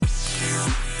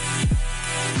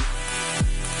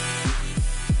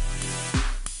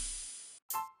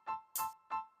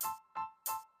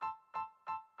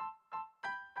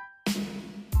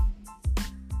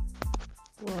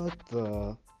What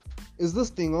the? Is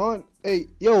this thing on? Hey,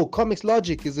 yo, Comics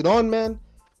Logic, is it on, man?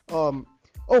 Um,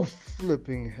 oh,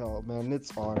 flipping hell, man,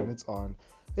 it's on, it's on.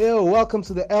 Yo, welcome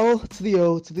to the L to the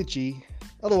O to the G,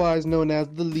 otherwise known as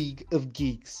the League of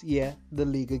Geeks. Yeah, the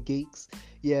League of Geeks.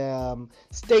 Yeah,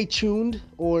 stay tuned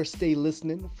or stay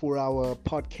listening for our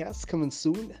podcast coming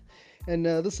soon. And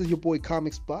this is your boy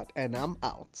Comic Spot, and I'm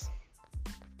out.